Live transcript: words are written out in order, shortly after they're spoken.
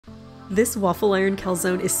This waffle iron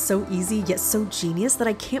calzone is so easy yet so genius that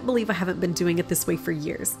I can't believe I haven't been doing it this way for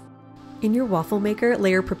years. In your waffle maker,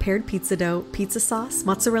 layer prepared pizza dough, pizza sauce,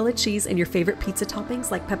 mozzarella cheese, and your favorite pizza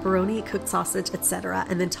toppings like pepperoni, cooked sausage, etc.,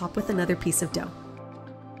 and then top with another piece of dough.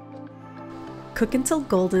 Cook until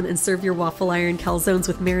golden and serve your waffle iron calzones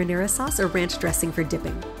with marinara sauce or ranch dressing for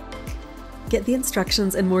dipping. Get the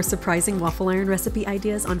instructions and more surprising waffle iron recipe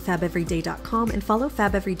ideas on fabeveryday.com and follow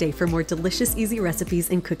Fab Every Day for more delicious, easy recipes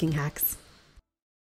and cooking hacks.